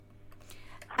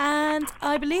And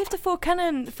I believe the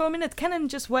 4-minute cannon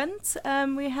just went.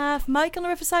 We have Mike on the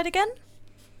riverside again.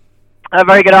 A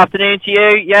very good afternoon to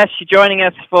you. Yes, you're joining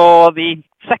us for the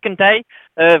second day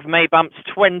of May Bumps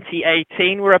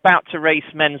 2018. We're about to race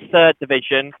men's third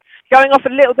division. Going off a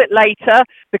little bit later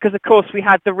because, of course, we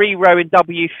had the re-row in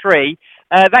W3.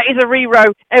 That is a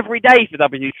re-row every day for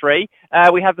W3.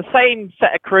 We have the same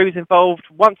set of crews involved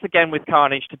once again with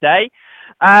Carnage today.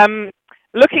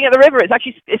 Looking at the river, it's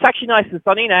actually nice and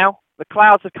sunny now. The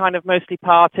clouds are kind of mostly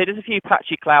parted. There's a few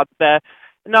patchy clouds there.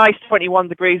 Nice 21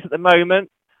 degrees at the moment.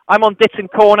 I'm on Ditton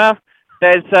Corner.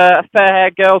 There's a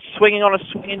fair-haired girl swinging on a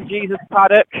swinging Jesus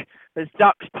paddock. There's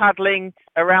ducks paddling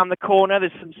around the corner.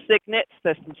 There's some cygnets.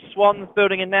 There's some swans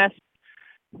building a nest.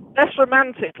 Less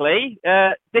romantically,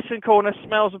 Ditton Corner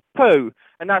smells of poo,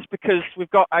 and that's because we've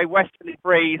got a westerly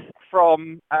breeze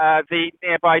from the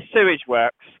nearby sewage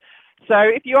works. So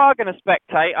if you are going to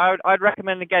spectate, I'd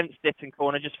recommend against Ditton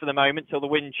Corner just for the moment till the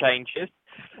wind changes.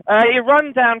 You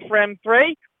run down for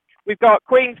M3. We've got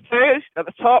Queen's 2 at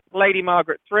the top, Lady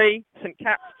Margaret 3, St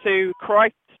Cat's 2,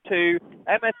 Christ 2,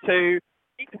 Emma 2,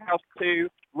 Peterhouse 2,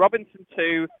 Robinson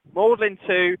 2, Magdalen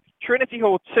 2, Trinity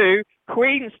Hall 2,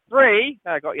 Queen's 3,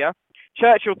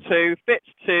 Churchill 2, Fitz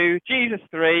 2, Jesus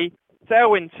 3,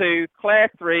 Selwyn 2, Claire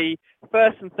 3,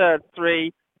 First and Third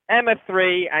 3, Emma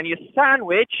 3, and your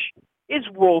sandwich is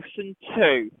Wolfson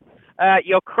 2.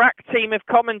 Your crack team of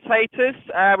commentators,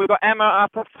 we've got Emma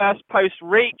up at first post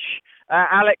reach,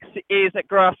 Alex is at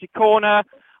Grassy Corner,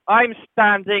 I'm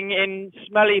standing in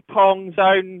Smelly Pong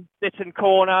zone, Ditton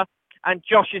Corner, and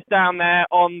Josh is down there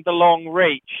on the long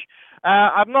reach.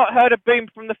 I've not heard a boom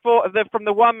from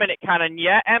the 1 minute cannon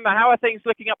yet. Emma, how are things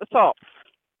looking up the top?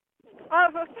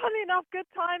 But funny enough, good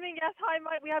timing. Yes, hi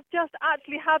Mike. We have just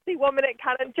actually had the 1 minute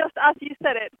cannon, just as you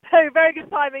said it. So very good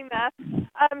timing there.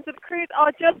 So the crews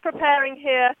are just preparing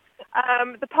here.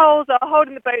 The poles are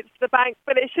holding the boats to the bank,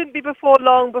 but it shouldn't be before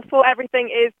long, before everything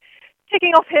is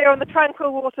kicking off here on the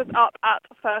tranquil waters up at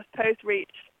first post reach.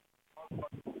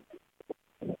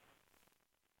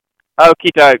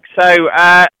 Okie doke. So,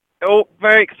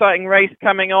 very exciting race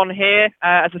coming on here.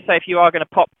 As I say, if you are going to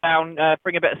pop down,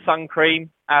 bring a bit of sun cream.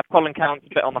 Pollen count's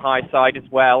a bit on the high side as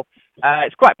well.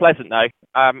 It's quite pleasant though.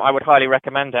 I would highly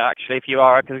recommend it actually if you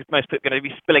are, because most people are going to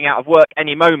be spilling out of work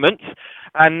any moment,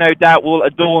 and no doubt will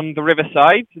adorn the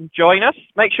riverside and join us.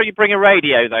 Make sure you bring a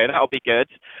radio though, that'll be good.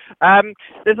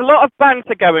 There's a lot of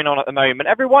banter going on at the moment.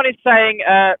 Everyone is saying,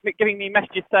 giving me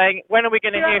messages saying, when are we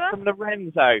going to hear from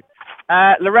Lorenzo?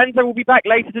 Lorenzo will be back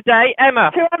later today.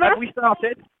 Emma, have we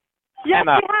started? Yes,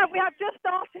 Emma. we have just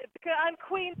started, and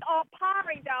Queens are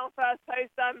powering down first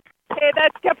post. Here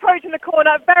they're approaching the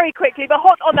corner very quickly, but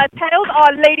hot on their tails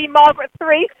are Lady Margaret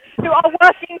 3, who are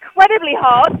working incredibly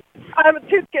hard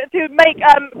to make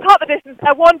cut the distance.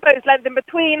 One boat's length in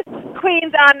between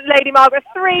Queens and Lady Margaret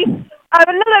 3. A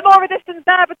little bit more of a distance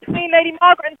there between Lady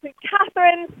Margaret and St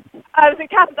Catherine's. St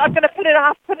Catherine's, I'm going to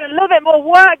have to put in a little bit more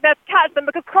work there to catch them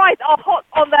because Christ are hot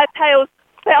on their tails.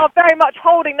 They are very much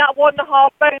holding that 1.5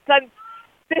 boat length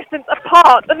distance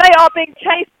apart, and they are being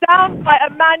chased down by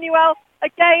Emmanuel.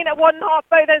 Again, at 1.5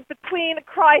 boat lengths between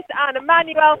Christ and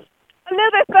Emmanuel. A little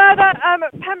bit further,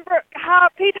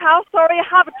 Peterhouse,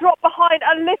 have dropped behind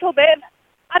a little bit,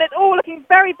 and it's all looking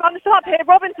very bunched up here.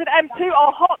 Robinson M2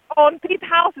 are hot on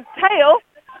Peterhouse's tail,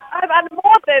 and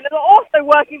Magdalen are also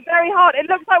working very hard. It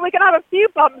looks like we're going to have a few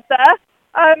bumps there.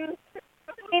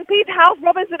 In Peterhouse,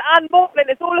 Robinson and Magdalen,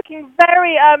 it's all looking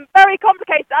very, very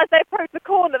complicated as they approach the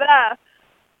corner there.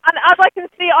 And as I can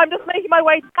see, I'm just making my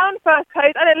way down first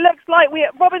post, and it looks like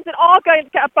Robinson are going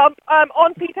to get a bump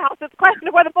on Peterhouse. It's a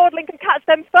question of whether Magdalen can catch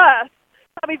them first.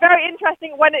 That'll be very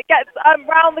interesting when it gets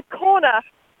round the corner.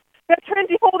 We have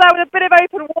Trinity Hall there with a bit of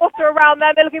open water around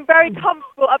there. They're looking very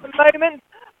comfortable at the moment.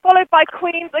 Followed by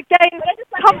Queens. Again,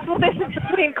 comfortable distance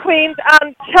between Queens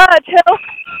and Churchill.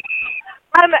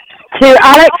 To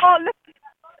Alex.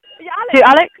 To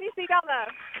Alex. Can you see down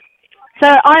there? So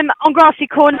I'm on Grassy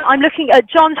Corner. I'm looking at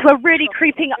Johns, who are really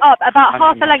creeping up about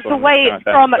half a length away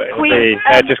from Queens.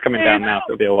 They're just coming down now,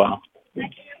 so it'll be a while.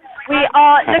 We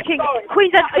are looking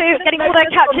Queens M2 getting all their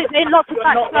catches in lots of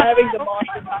facts.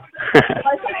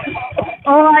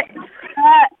 All right.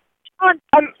 John,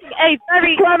 a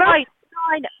very nice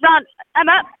line run.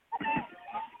 Emma.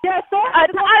 Yes, to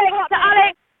Alex.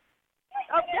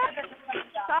 Oh, yeah.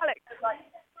 To Alex.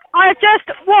 I have just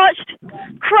watched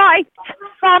Christ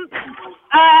bump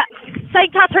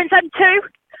St Catherine's M2.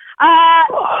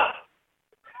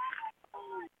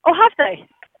 Or have they?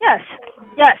 Yes.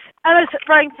 Emma's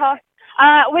rowing past.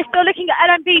 We're still looking at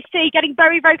LMBC getting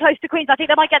very, very close to Queens. I think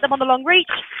they might get them on the long reach.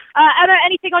 Emma,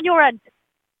 anything on your end?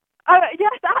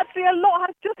 Yes, obviously a lot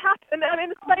has just happened in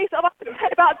the space of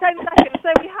about 10 seconds.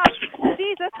 So we have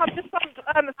Jesus have just bumped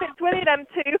Fitzwilliam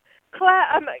M2, Claire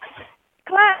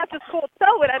has just caught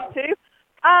Selwyn M2,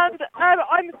 and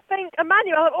I think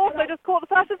Emmanuel have also just caught the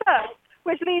first and third,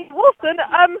 which leaves Wilson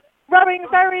rowing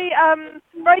very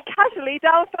casually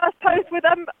down first post with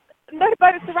no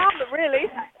boats around them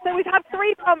really. So we've had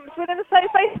 3 bumps within the same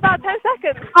space of about 10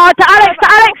 seconds. To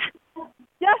Alex!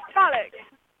 Yes, Alex.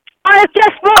 I have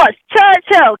just watched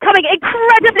Churchill coming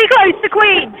incredibly close to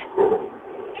Queens.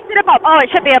 Is it a bump? Oh, it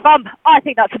should be a bump. I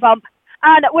think that's a bump.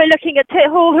 And we're looking at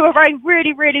Tithall, who are rowing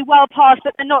really, really well past,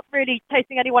 but they're not really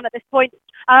chasing anyone at this point.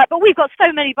 But we've got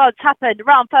so many bumps happened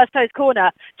around first post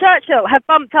corner. Churchill have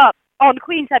bumped up on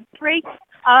Queens M3.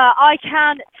 I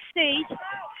can see...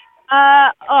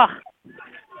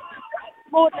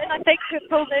 Morton, I think, who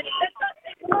pulled in.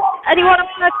 Anyone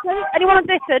on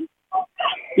Ditton?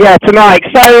 Yeah, tonight.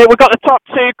 So we've got the top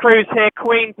 2 crews here,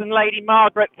 Queens and Lady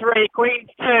Margaret 3. Queens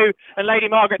 2 and Lady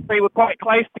Margaret 3 were quite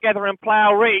close together in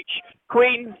Plough Reach.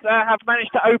 Queens have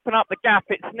managed to open up the gap.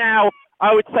 It's now,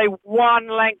 I would say, 1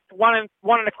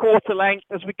 and a quarter length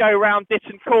as we go round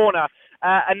Ditton Corner.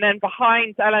 And then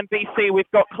behind LMBC,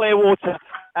 we've got Clearwater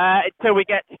until we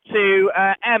get to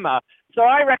Emma. So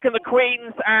I reckon the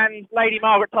Queens and Lady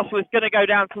Margaret tussle is going to go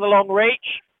down to the Long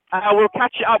Reach. We'll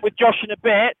catch it up with Josh in a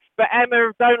bit, but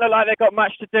Emma don't look like they've got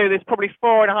much to do. There's probably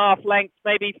 4.5 lengths,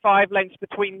 maybe 5 lengths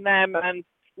between them and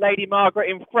Lady Margaret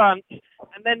in front,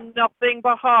 and then nothing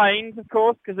behind, of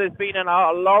course, because there's been a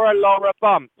Laura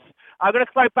bumps. I'm going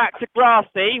to throw back to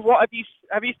Grassy. What have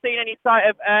you seen any sight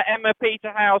of Emma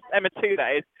Peterhouse, Emma 2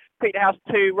 that is, Peterhouse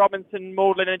 2, Robinson,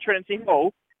 Magdalen and Trinity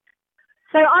Hall?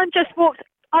 So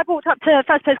I walked up to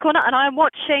first post corner and I'm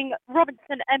watching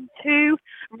Robinson M2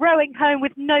 rowing home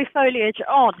with no foliage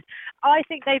on. I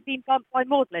think they've been bumped by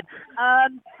Magdalen.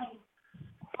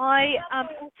 I am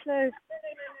also...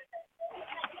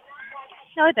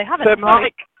 No, they haven't. So,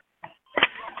 Mike.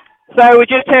 So we're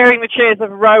just hearing the cheers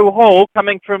of Roe Hall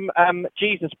coming from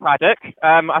Jesus Paddock.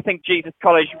 I think Jesus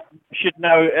College should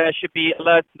be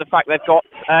alerted to the fact they've got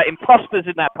imposters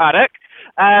in that paddock.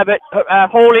 But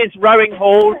Hall is rowing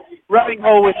Hall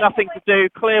with nothing to do,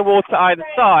 Clearwater either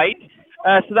side.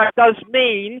 So that does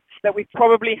mean that we've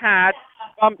probably had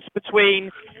bumps between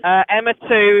Emma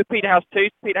 2, Peterhouse 2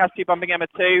 bumping Emma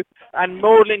 2, and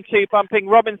Magdalen 2 bumping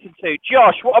Robinson 2.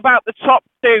 Josh, what about the top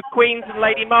 2, Queens and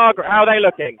Lady Margaret? How are they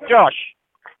looking? Josh?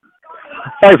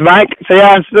 Thanks, Mike. So yeah,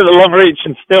 I'm still at the Long Reach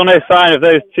and still no sign of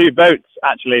those 2 boats,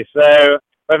 actually. So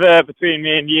whether between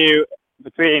me and you,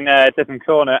 between Ditton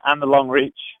Corner and the Long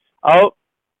Reach,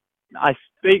 I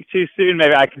speak too soon,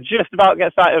 maybe. I can just about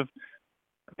get sight of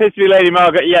appears to be Lady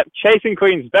Margaret, yep, chasing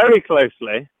Queens very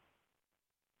closely,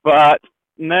 but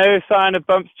no sign of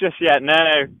bumps just yet,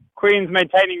 no. Queens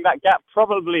maintaining that gap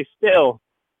probably still,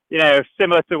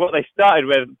 similar to what they started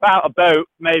with, about a boat,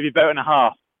 maybe boat and a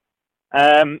half.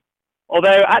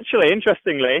 Although, actually,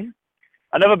 interestingly,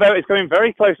 another boat is coming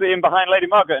very closely in behind Lady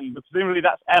Margaret, and presumably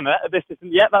that's Emma at this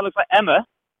distance. Yep, that looks like Emma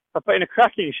have put in a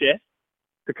cracking shift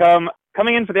to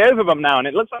coming in for the overbump now, and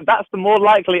it looks like that's the more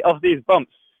likely of these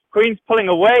bumps. Queen's pulling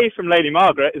away from Lady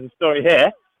Margaret is the story here.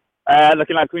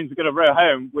 Looking like Queen's are going to row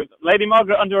home, with Lady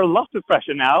Margaret under a lot of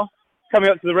pressure now, coming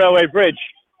up to the railway bridge.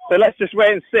 So let's just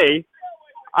wait and see.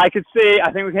 I think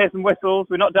we can hear some whistles.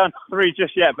 We're not down to 3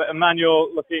 just yet, but Emmanuel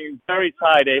looking very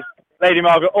tidy. Lady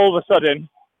Margaret, all of a sudden,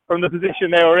 from the position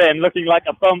they were in, looking like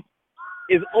a bump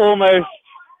is almost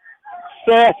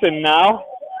certain now.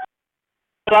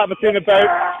 Out between the boats,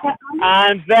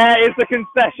 and there is the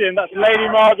concession. That's Lady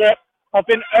Margaret have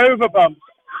been overbumped.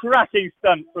 Cracking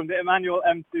stunt from the Emmanuel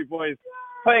M2 boys,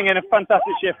 putting in a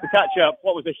fantastic shift to catch up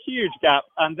what was a huge gap,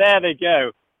 and there they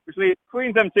go. Which leaves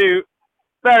Queens M2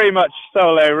 very much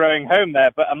solo rowing home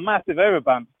there, but a massive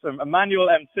overbump from Emmanuel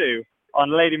M2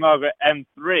 on Lady Margaret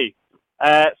M3.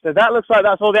 So that looks like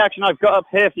that's all the action I've got up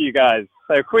here for you guys.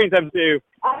 So Queens M2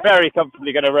 very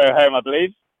comfortably going to row home, I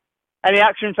believe. Any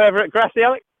action further at Grassy,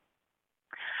 Alex?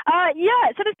 Yeah,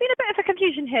 so there's been a bit of a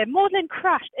confusion here. Magdalen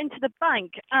crashed into the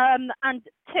bank and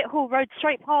Tithall rode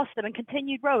straight past them and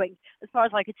continued rowing, as far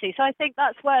as I could see. So I think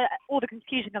that's where all the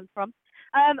confusion comes from.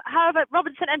 However,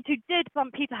 Robinson M2 did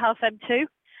bump Peterhouse M2,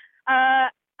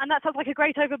 and that sounds like a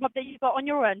great overbump that you've got on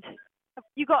your end. Have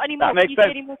you got any more? See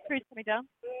any more crews coming down?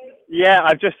 Yeah,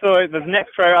 I've just saw the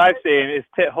next row I've seen is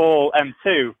Tithall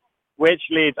M2, which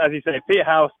leads, as you say,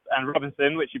 Peterhouse and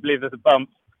Robinson, which you believe there's a bump.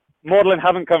 Magdalen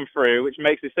haven't come through, which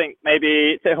makes me think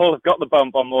maybe Tithall have got the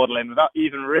bump on Magdalen without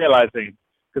even realising,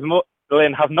 because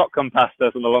Magdalen have not come past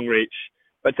us on the Long Reach,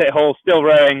 but Tithall still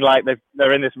rowing like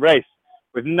they're in this race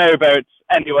with no boats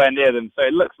anywhere near them. So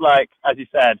it looks like, as you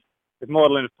said, If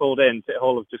Magdalene had pulled in, Tit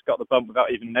Hall have just got the bump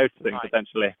without even noticing,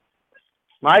 potentially.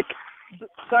 Mike?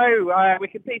 So we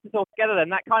can piece this all together then.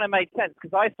 That kind of made sense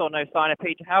because I saw no sign of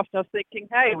Peterhouse and I was thinking,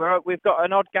 hey, we've got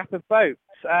an odd gap of boats.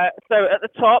 So at the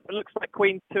top, it looks like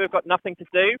Queen 2 have got nothing to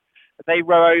do. They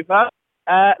row over.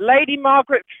 Lady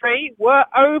Margaret 3 were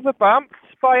overbumped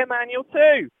by Emmanuel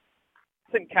 2.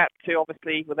 St. Cat 2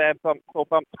 obviously were there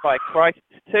bumped by Christ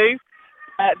 2.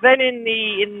 Then in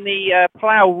the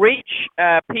Plough Reach,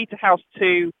 Peterhouse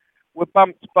 2 were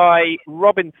bumped by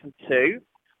Robinson 2.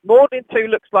 Magdalene 2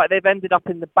 looks like they've ended up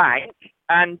in the bank,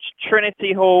 and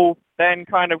Trinity Hall then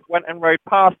kind of went and rowed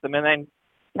past them and then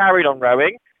carried on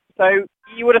rowing. So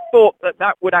you would have thought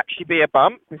that would actually be a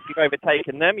bump if you've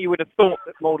overtaken them. You would have thought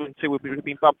that Magdalene 2 would have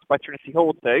been bumped by Trinity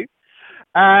Hall 2.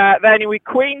 Then we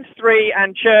Queens 3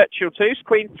 and Churchill 2. So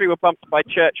Queens 3 were bumped by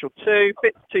Churchill 2.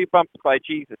 Fitz 2 bumped by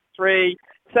Jesus 3.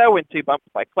 Selwyn 2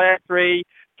 bumped by Claire 3.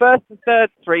 First and third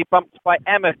 3 bumped by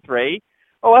Emma 3.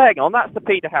 Oh, hang on, that's the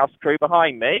Peterhouse crew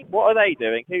behind me. What are they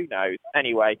doing? Who knows?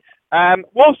 Anyway,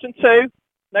 Wolston 2,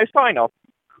 no sign-off.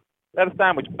 They're the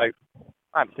sandwich boat.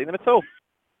 I haven't seen them at all.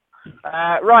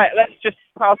 Right, let's just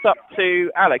pass up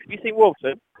to Alex. Have you seen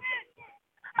Wolston?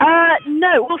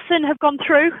 No, Wolston have gone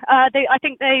through. I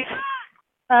think they've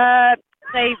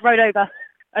rowed over,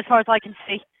 as far as I can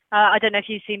see. I don't know if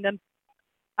you've seen them.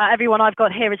 Everyone I've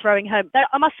got here is rowing home.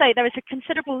 I must say, there is a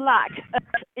considerable lack of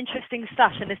interesting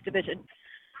stash in this division.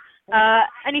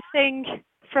 Anything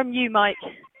from you, Mike?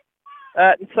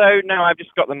 So, no, I've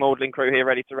just got the Magdalene crew here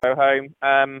ready to row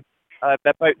home.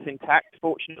 Their boat's intact,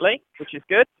 fortunately, which is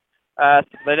good. So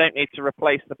they don't need to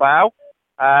replace the bow.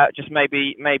 Just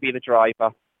maybe the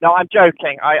driver. No, I'm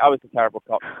joking. I was a terrible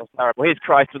cop. I was terrible. Here's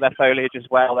Christ with their foliage as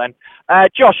well, then.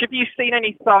 Josh, have you seen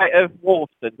any sight of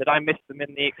Wolston? Did I miss them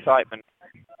in the excitement?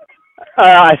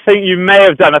 I think you may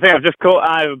have done. I think I've just caught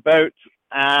eye of a boat,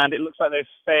 and it looks like those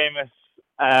famous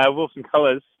Wolston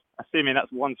colours. Assuming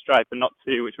that's one stripe and not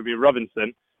two, which would be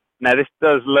Robinson. Now, this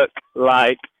does look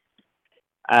like...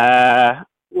 yeah,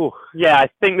 I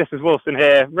think this is Wolston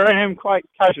here. Rowing him quite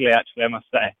casually, actually, I must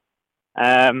say.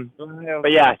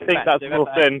 But yeah, I think that's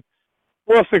Wolston.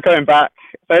 Wolston coming back.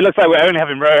 So it looks like we're only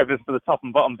having rowovers for the top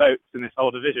and bottom boats in this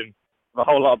whole division. With a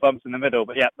whole lot of bumps in the middle.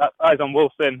 But yeah, that's eyes on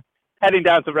Wolston. Heading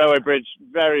down to Railway Bridge,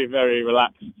 very, very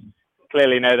relaxed.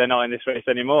 Clearly, no, they're not in this race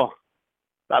anymore.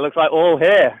 That looks like all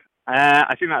here.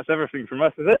 I think that's everything from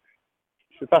us, is it?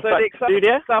 So the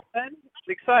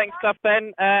exciting stuff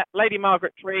then. Lady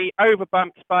Margaret 3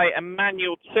 overbumped by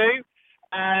Emmanuel 2,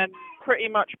 and pretty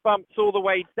much bumps all the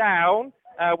way down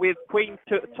with Queen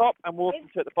 2 at the top and Wolston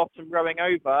 2 at the bottom rowing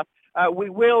over. We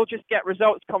will just get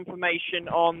results confirmation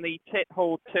on the Tit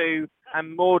Hall 2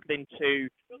 and Magdalene 2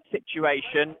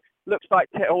 situation. Looks like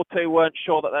Tit Hall 2 weren't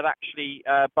sure that they'd actually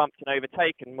bumped and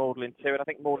overtaken Magdalene 2, and I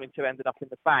think Magdalene 2 ended up in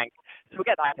the bank. So we'll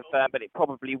get that confirmed, but it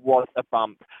probably was a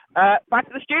bump. Back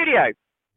to the studio.